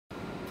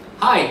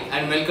Hi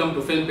and welcome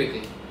to Film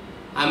Pickle.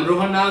 I'm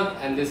Rohon Nag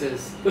and this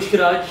is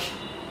Pushkaraj,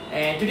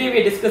 and today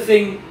we are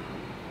discussing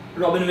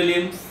Robin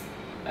Williams.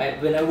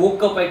 When I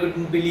woke up, I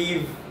couldn't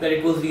believe that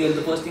it was real.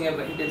 The first thing I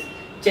went is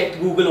checked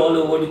Google all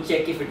over to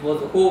check if it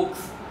was a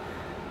hoax.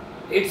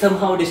 It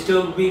somehow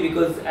disturbed me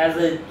because as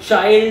a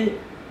child,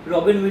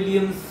 Robin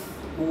Williams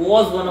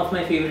was one of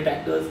my favorite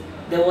actors.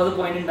 There was a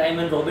point in time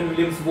when Robin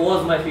Williams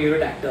was my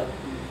favorite actor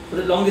for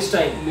the longest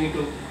time. Me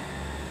too.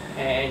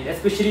 And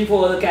especially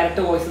for the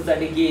character voices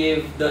that he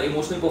gave, the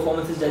emotional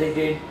performances that he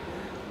did.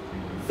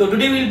 So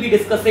today we'll be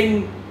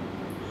discussing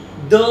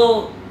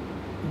the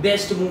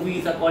best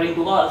movies according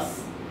to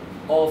us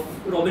of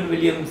Robin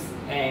Williams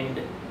and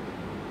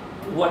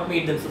what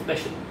made them so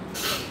special.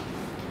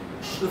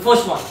 The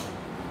first one,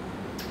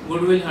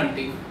 Good Will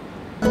Hunting.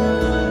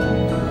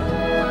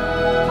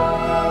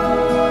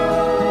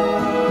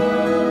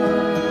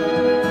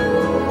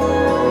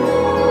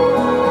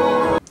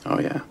 Oh,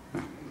 yeah.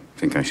 I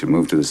think I should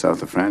move to the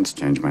south of France,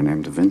 change my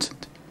name to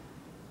Vincent.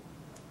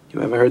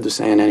 You ever heard the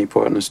saying, any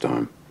port in a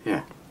storm?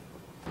 Yeah.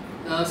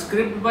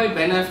 Script by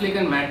Ben Affleck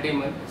and Matt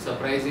Damon,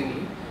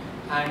 surprisingly,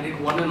 and it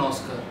won an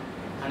Oscar.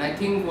 And I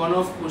think one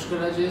of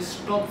Pushkaraj's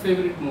top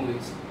favorite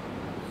movies.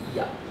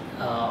 yeah,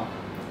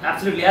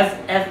 absolutely. As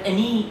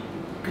any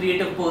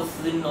creative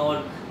person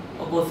or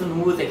a person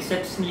who is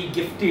exceptionally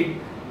gifted,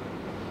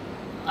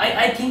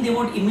 I think they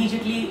would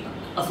immediately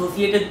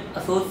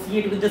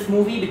associate with this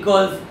movie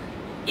because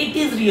it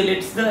is real.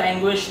 It's the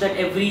anguish that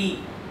every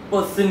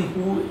person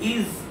who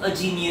is a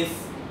genius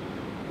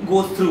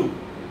goes through.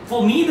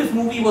 For me, this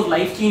movie was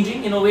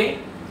life-changing in a way.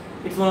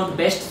 It's one of the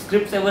best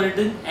scripts ever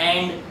written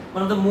and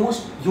one of the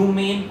most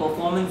humane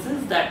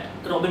performances that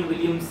Robin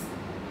Williams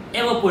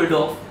ever pulled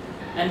off.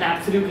 An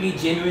absolutely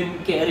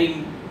genuine,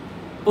 caring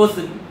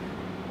person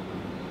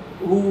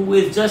who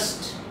is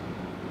just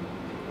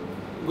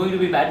going to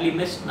be badly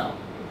missed now.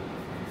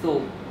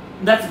 So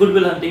that's Good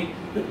Will Hunting.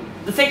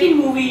 The second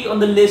movie on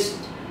the list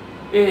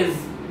is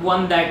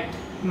one that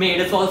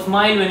made us all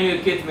smile when we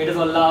were kids, made us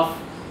all laugh,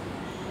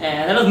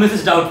 and that was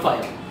Mrs.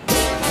 Doubtfire.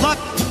 Luck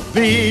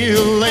be a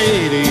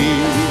lady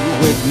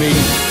with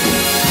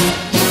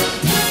me.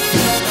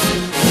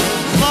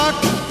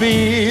 Luck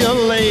be a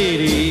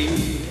lady.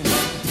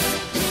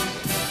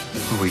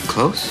 Are we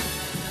close?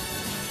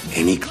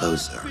 Any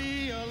closer,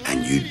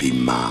 and you'd be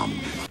mom.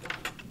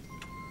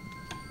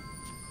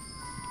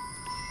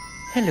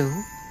 Hello,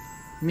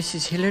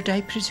 Mrs. Hillard,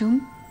 I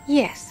presume?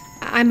 Yes,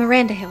 I'm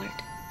Miranda Hillard.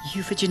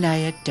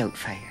 Euphigenia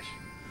Doubtfire.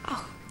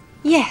 Oh,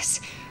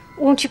 yes.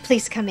 Won't you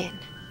please come in?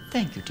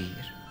 Thank you,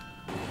 dear.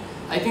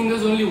 I think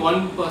there's only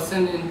one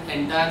person in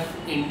entire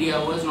India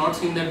who has not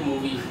seen that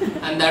movie,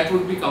 and that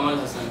would be Kamal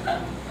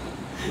Hassan.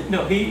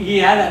 No, he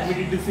has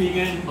admitted to seeing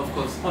it. Of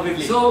course.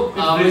 Obviously. So, It's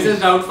brilliant. Mrs.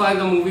 Doubtfire,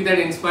 the movie that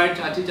inspired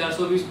Chachi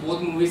 420,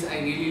 both movies I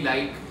really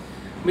like.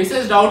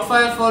 Mrs.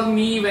 Doubtfire for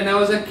me when I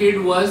was a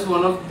kid was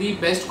one of the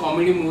best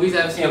comedy movies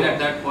I've seen at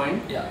that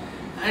point. Yeah.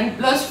 And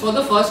plus, for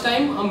the first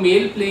time, a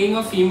male playing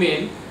a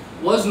female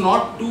was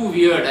not too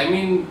weird. I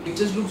mean, it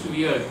just looks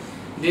weird.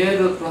 Their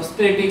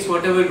prosthetics,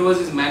 whatever it was,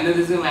 his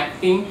mannerism,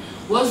 acting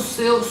was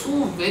so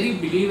very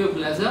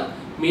believable as a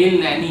male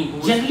nanny.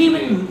 Generally,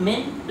 when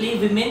men play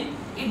women,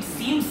 it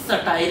seems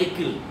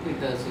satirical. It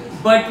does, yes.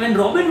 But when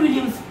Robin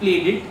Williams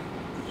played it,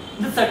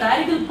 the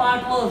satirical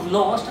part was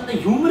lost and the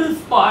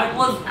humorous part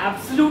was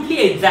absolutely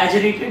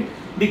exaggerated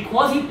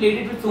because he played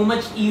it with so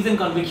much ease and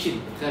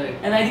conviction. Correct.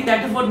 And I think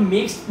that is what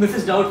makes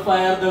Mrs.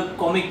 Doubtfire the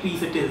comic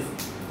piece it is.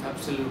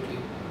 Absolutely.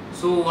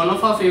 So one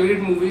of our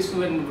favorite movies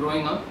when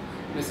growing up,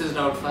 Mrs.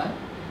 Doubtfire.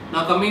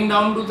 Now coming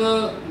down to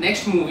the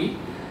next movie,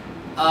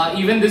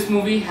 even this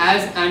movie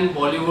has an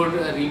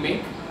Bollywood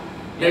remake,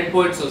 Dead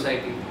Poets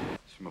Society.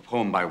 It's from a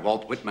poem by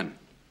Walt Whitman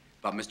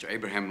about Mr.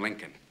 Abraham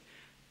Lincoln.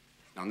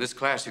 Now in this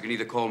class you can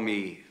either call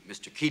me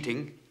Mr.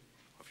 Keating,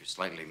 or if you're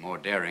slightly more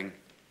daring,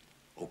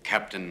 oh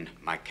Captain,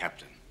 my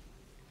Captain.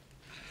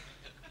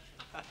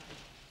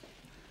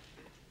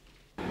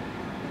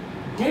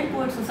 Dead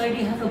Poets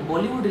Society has a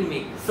Bollywood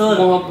remake. Sir.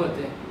 Mohabbat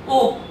Hai.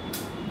 Oh,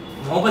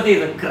 Mohabbat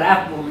is a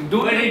crap movie.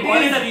 Don't But it call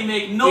it is- a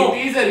remake. No.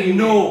 it is a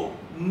remake.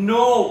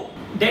 No.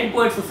 Dead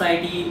Poets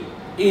Society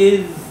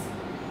is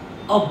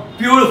a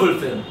beautiful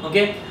film.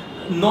 Okay,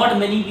 not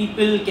many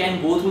people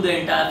can go through the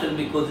entire film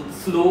because it's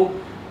slow.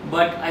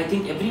 But I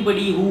think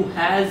everybody who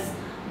has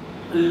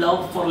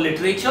love for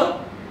literature,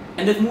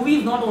 and this movie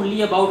is not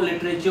only about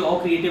literature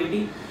or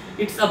creativity,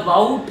 it's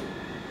about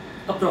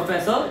a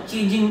professor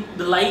changing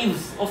the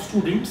lives of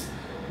students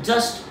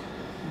just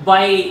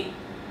by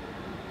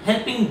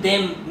helping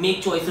them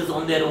make choices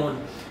on their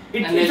own.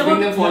 And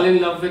helping them fall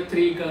in love with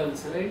 3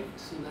 girls, right?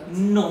 So that's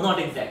No, not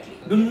exactly.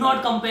 Do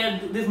not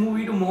compare this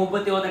movie to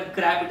Mohabbat or that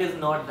crap. It is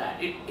not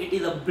that. It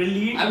is a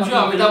brilliant. I'm sure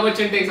fucking Amitabh film.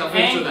 Bachchan takes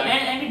offense to and, that.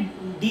 and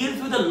it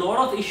deals with a lot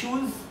of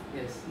issues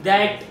Yes.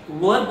 that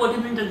were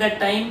pertinent at that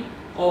time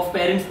of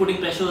parents putting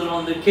pressure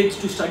on their kids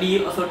to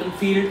study a certain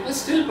field.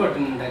 It's still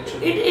pertinent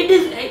actually. It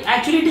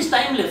is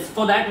timeless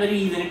for that very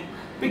reason. It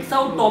picks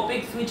out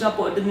topics which are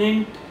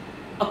pertinent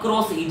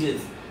across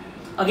ages.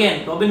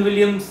 Again, Robin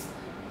Williams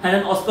had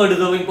an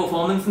Oscar-deserving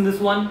performance in this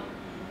one,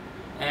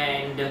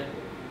 and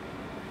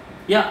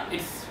yeah,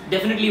 it's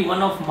definitely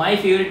one of my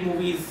favorite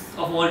movies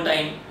of all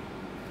time,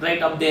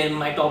 right up there in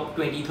my top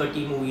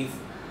 20-30 movies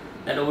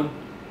that I would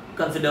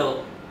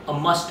consider a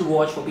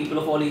must-watch for people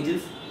of all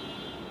ages.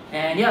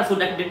 And yeah, so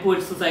that Dead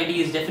Poets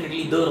Society is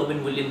definitely the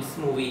Robin Williams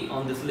movie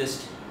on this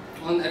list.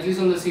 At least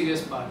on the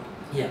serious part.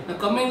 Yeah. Now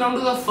coming down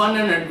to the fun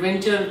and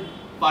adventure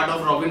part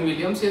of Robin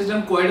Williams, he has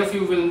done quite a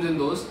few films in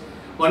those.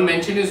 One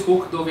mention is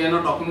Hook, though we are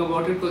not talking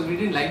about it because we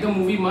didn't like the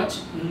movie much,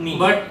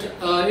 but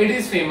it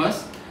is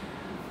famous.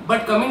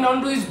 But coming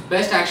down to his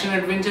best action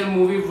adventure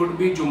movie would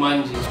be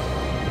Jumanji.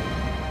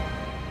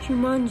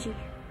 Jumanji.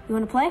 You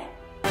wanna play?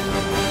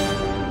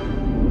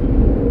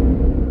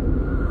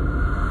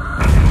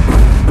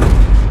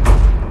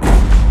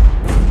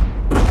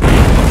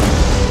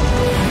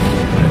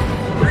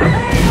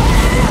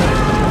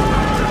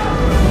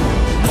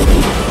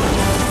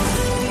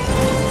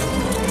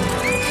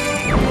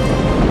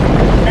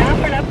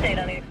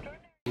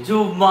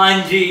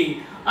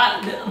 Jumanji.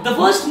 The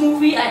first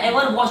movie I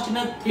ever watched in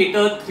a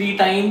theater 3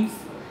 times.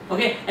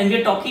 Okay, and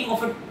we're talking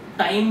of a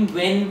time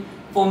when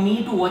for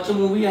me to watch a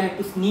movie I had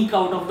to sneak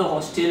out of the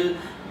hostel,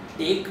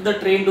 take the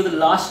train to the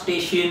last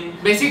station.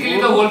 Basically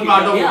the whole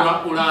part of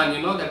Udan,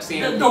 you know, that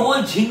same the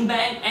whole jing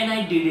bang, and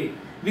I did it.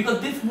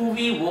 Because this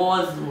movie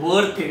was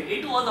worth it.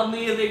 It was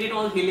amazing, it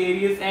was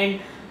hilarious,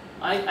 and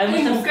I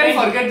mean, who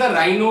can forget the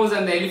rhinos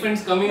and the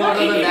elephants coming out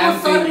of the damn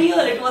thing?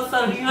 It was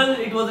surreal,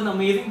 it was an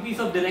amazing piece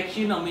of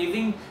direction,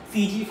 amazing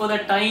CG for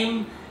that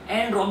time,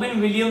 and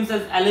Robin Williams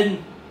as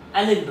Alan,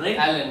 right?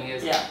 Alan,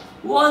 yes. Yeah,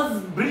 was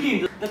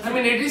brilliant. I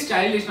mean, it is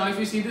childish now. If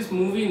you see this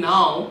movie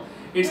now,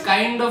 it's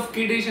kind of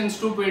kiddish and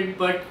stupid,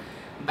 but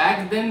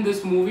back then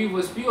this movie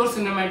was pure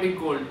cinematic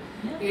gold.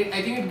 Yeah.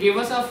 I think it gave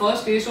us our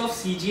first taste of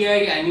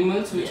CGI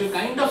animals, which were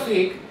kind of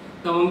fake.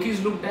 The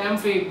monkeys look damn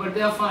fake, but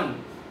they are fun.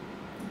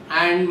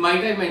 And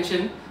might I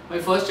mention my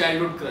first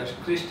childhood crush,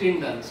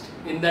 Kristen Dunst,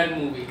 in that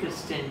movie.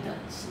 Kristen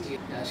Dunst.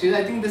 Yeah, she's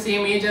I think the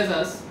same age as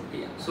us.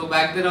 Yeah. So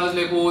back then I was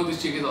like, oh,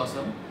 this chick is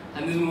awesome,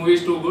 and this movie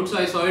is too good. So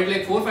I saw it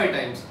like 4 or 5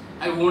 times.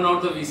 I won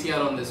out the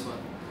VCR on this one.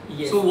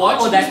 Yes. So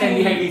watch that time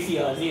movie. We had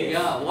VCRs. Yes.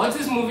 Yeah, watch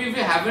this movie if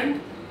you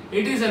haven't.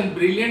 It is a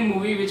brilliant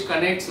movie which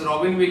connects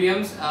Robin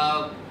Williams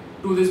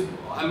to this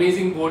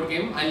amazing board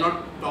game. I'll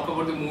not talk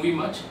about the movie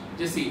much.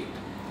 Just see it.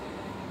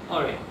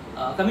 Alright.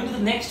 Coming to the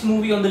next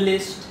movie on the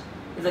list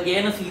is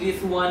again a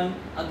serious one,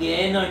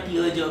 again a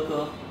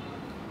tearjerker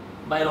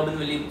by Robin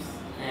Williams,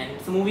 and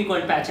it's a movie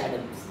called Patch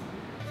Adams.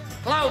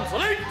 Clown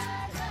salute!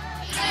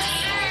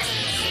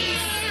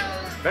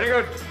 Very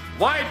good.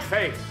 Wide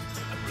face.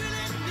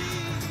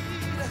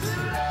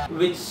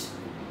 Which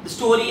the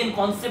story and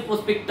concept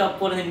was picked up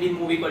for an Indian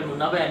movie called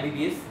Munna by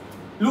MBBS.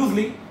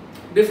 Loosely.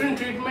 Different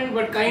treatment,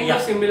 but kind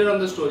of similar on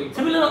the story part.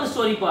 Similar on the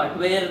story part,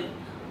 where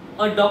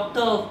a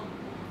doctor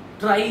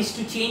tries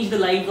to change the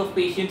lives of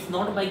patients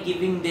not by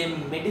giving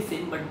them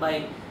medicine, but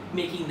by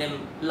making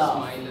them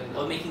laugh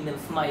or making them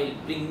smile,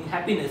 bringing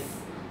happiness,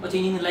 or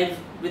changing their lives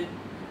with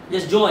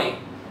just joy.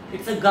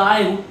 It's a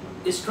guy who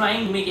is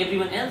trying to make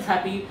everyone else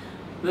happy,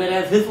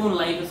 whereas his own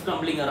life is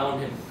crumbling around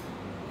him,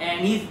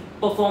 and he's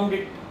performed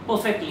it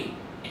perfectly.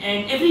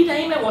 And every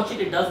time I watch it,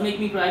 it does make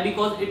me cry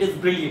because it is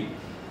brilliant,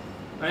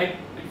 right?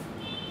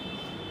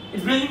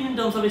 It's brilliant in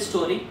terms of its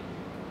story,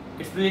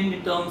 it's brilliant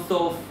in terms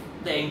of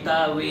the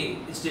entire way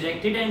it's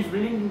directed, and it's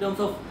brilliant in terms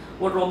of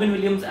what Robin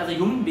Williams as a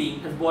human being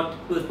has brought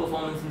to his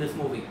performance in this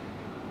movie.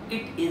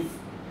 It is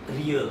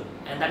real,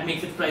 and that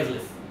makes it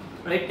priceless,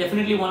 right?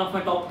 Definitely one of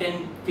my top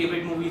 10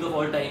 favorite movies of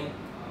all time.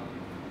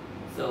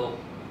 So,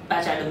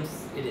 Patch Adams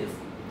it is.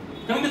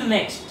 Coming to the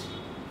next.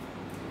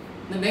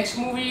 The next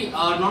movie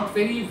not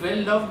very well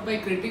loved by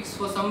critics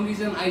for some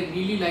reason. I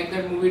really like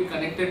that movie, it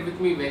connected with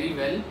me very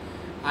well,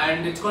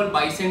 and it's called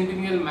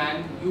Bicentennial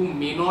Man. You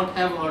may not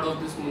have heard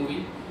of this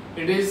movie.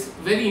 It is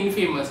very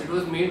infamous. It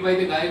was made by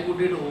the guy who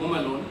did Home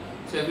Alone,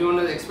 so everyone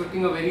was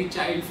expecting a very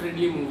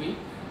child-friendly movie.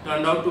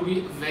 Turned out to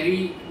be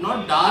very,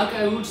 not dark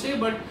I would say,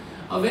 but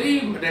a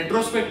very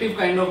retrospective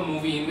kind of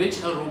movie in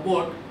which a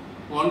robot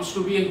wants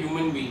to be a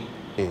human being.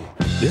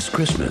 This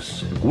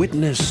Christmas,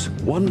 witness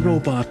one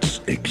robot's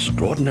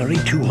extraordinary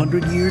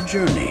 200-year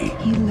journey.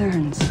 He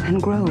learns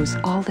and grows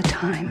all the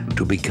time.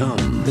 To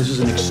become... This is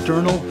an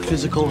external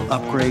physical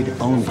upgrade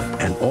only.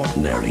 An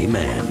ordinary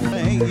man.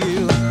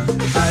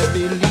 I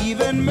believe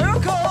in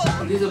miracles.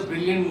 It is a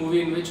brilliant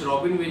movie in which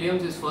Robin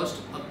Williams is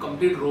first a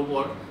complete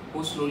robot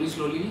who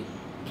slowly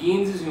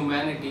gains his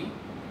humanity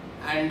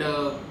and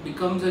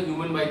becomes a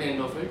human by the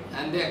end of it,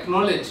 and they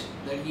acknowledge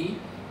that he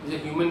is a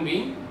human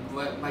being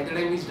by the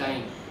time he's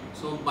dying.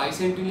 So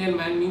Bicentennial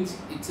Man means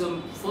it's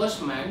a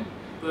first man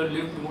to have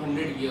lived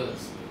 200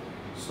 years.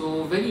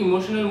 So very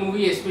emotional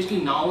movie,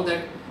 especially now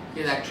that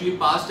he has actually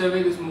passed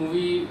away. This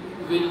movie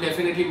will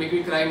definitely make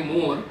me cry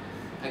more.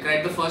 I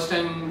cried the first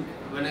time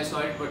when I saw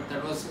it, but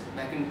that was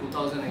back in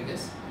 2000 I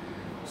guess.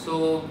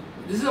 So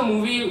this is a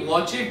movie,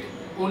 watch it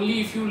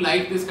only if you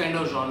like this kind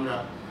of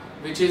genre,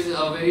 which is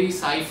a very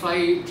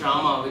sci-fi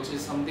drama, which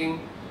is something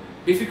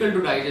difficult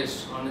to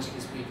digest, honestly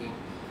speaking.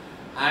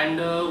 And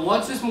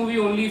watch this movie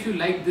only if you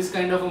like this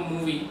kind of a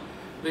movie,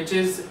 which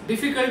is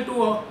difficult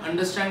to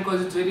understand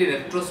because it's very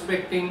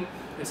retrospecting.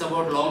 It's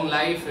about long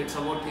life, it's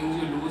about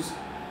things you lose.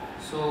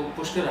 So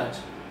Pushkaraj.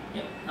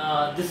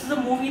 Yeah. This is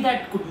a movie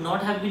that could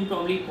not have been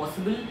probably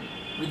possible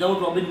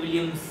without Robin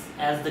Williams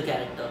as the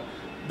character.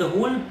 The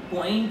whole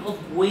point of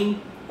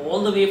going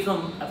all the way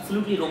from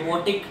absolutely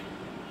robotic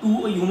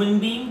to a human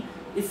being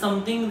is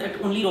something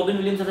that only Robin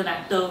Williams as an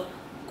actor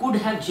could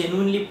have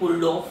genuinely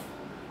pulled off,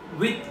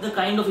 with the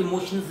kind of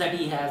emotions that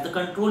he has, the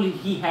control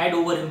he had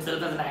over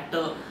himself as an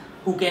actor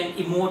who can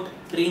emote,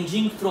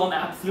 ranging from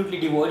absolutely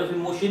devoid of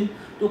emotion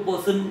to a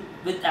person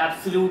with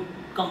absolute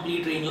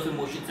complete range of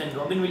emotions. And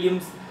Robin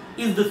Williams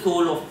is the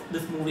soul of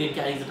this movie and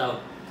carries it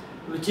out,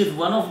 which is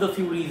one of the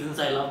few reasons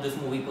I love this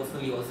movie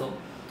personally also.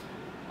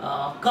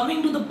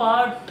 Coming to the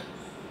part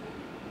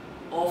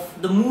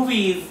of the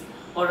movies,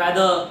 or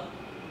rather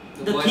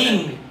the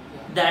thing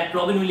that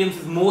Robin Williams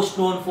is most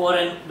known for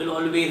and will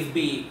always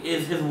be,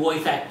 is his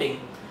voice acting.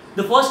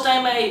 The first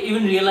time I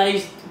even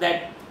realized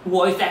that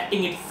voice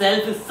acting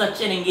itself is such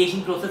an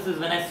engaging process is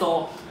when I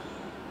saw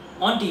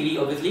on TV,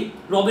 obviously,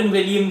 Robin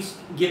Williams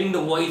giving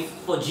the voice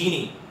for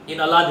Genie in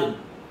Aladdin.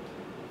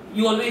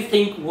 You always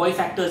think voice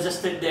actors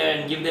just sit there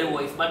and give their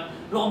voice, but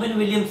Robin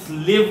Williams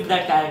lived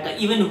that character.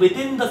 Even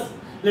within the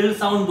little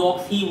sound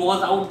box, he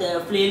was out there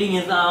flailing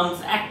his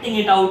arms, acting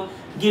it out,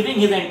 giving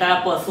his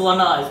entire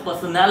persona, his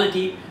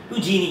personality to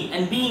Genie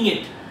and being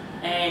it.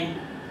 And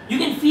you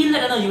can feel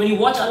that energy when you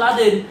watch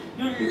Aladdin.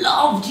 You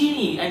love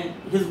Genie and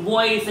his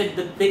voice and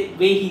the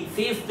way he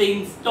says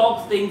things,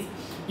 talks things.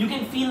 You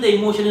can feel the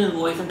emotion in his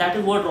voice, and that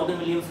is what Robin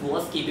Williams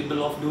was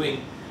capable of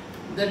doing.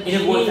 That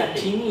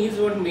Genie is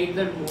what made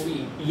that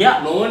movie.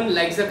 Yeah. No one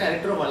likes the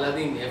character of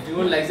Aladdin.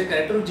 Everyone likes the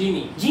character of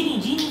Genie. Genie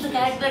is the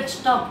character that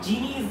stuck.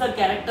 Genie is the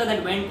character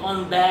that went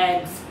on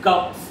bags,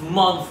 cups,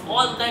 mugs,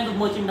 all kinds of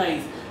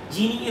merchandise.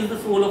 Genie is the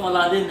soul of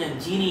Aladdin,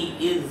 and Genie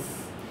is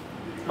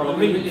Robin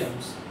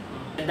Williams.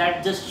 And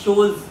that just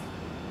shows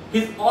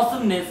his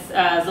awesomeness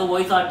as a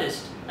voice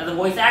artist, as a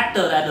voice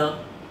actor rather,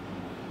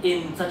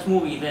 in such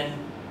movies. And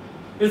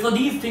it's for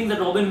these things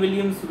that Robin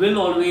Williams will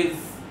always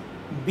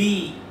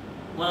be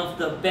one of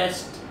the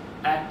best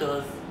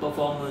actors,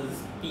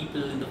 performers,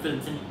 people in the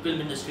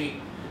film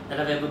industry that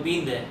have ever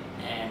been there,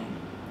 and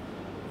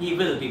he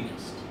will be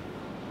missed.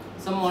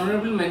 Some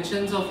honorable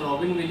mentions of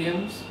Robin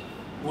Williams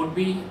would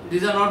be,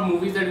 these are not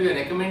movies that we are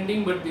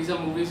recommending, but these are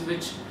movies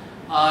which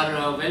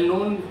are well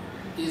known,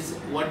 is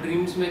What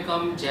Dreams May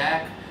Come,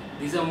 Jack.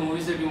 These are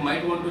movies that you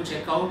might want to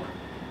check out.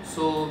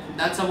 So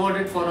that's about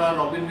it for our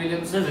Robin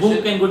Williams There's special.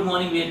 Hook and Good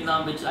Morning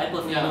Vietnam, which I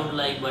personally don't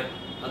like, but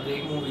are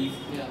great movies.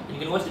 Yeah. And you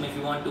can watch them if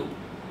you want to.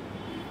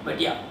 But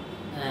yeah,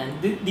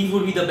 and these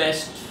would be the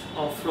best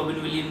of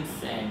Robin Williams,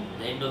 and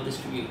the end of this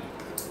review.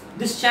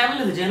 This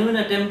channel is a genuine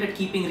attempt at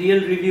keeping real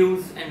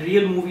reviews and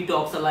real movie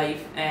talks alive.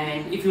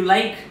 And if you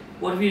like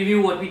what we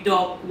review, what we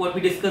talk, what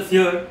we discuss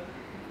here,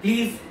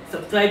 please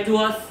subscribe to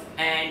us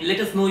and let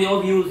us know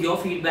your views, your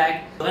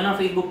feedback. Join our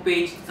Facebook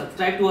page,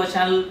 subscribe to our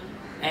channel,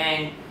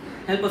 and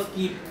help us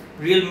keep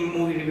real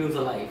movie reviews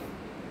alive.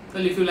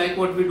 Well, if you like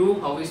what we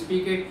do, how we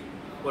speak it,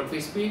 what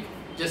we speak,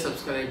 just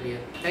subscribe here.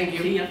 Thank you.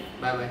 See ya.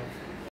 Bye bye.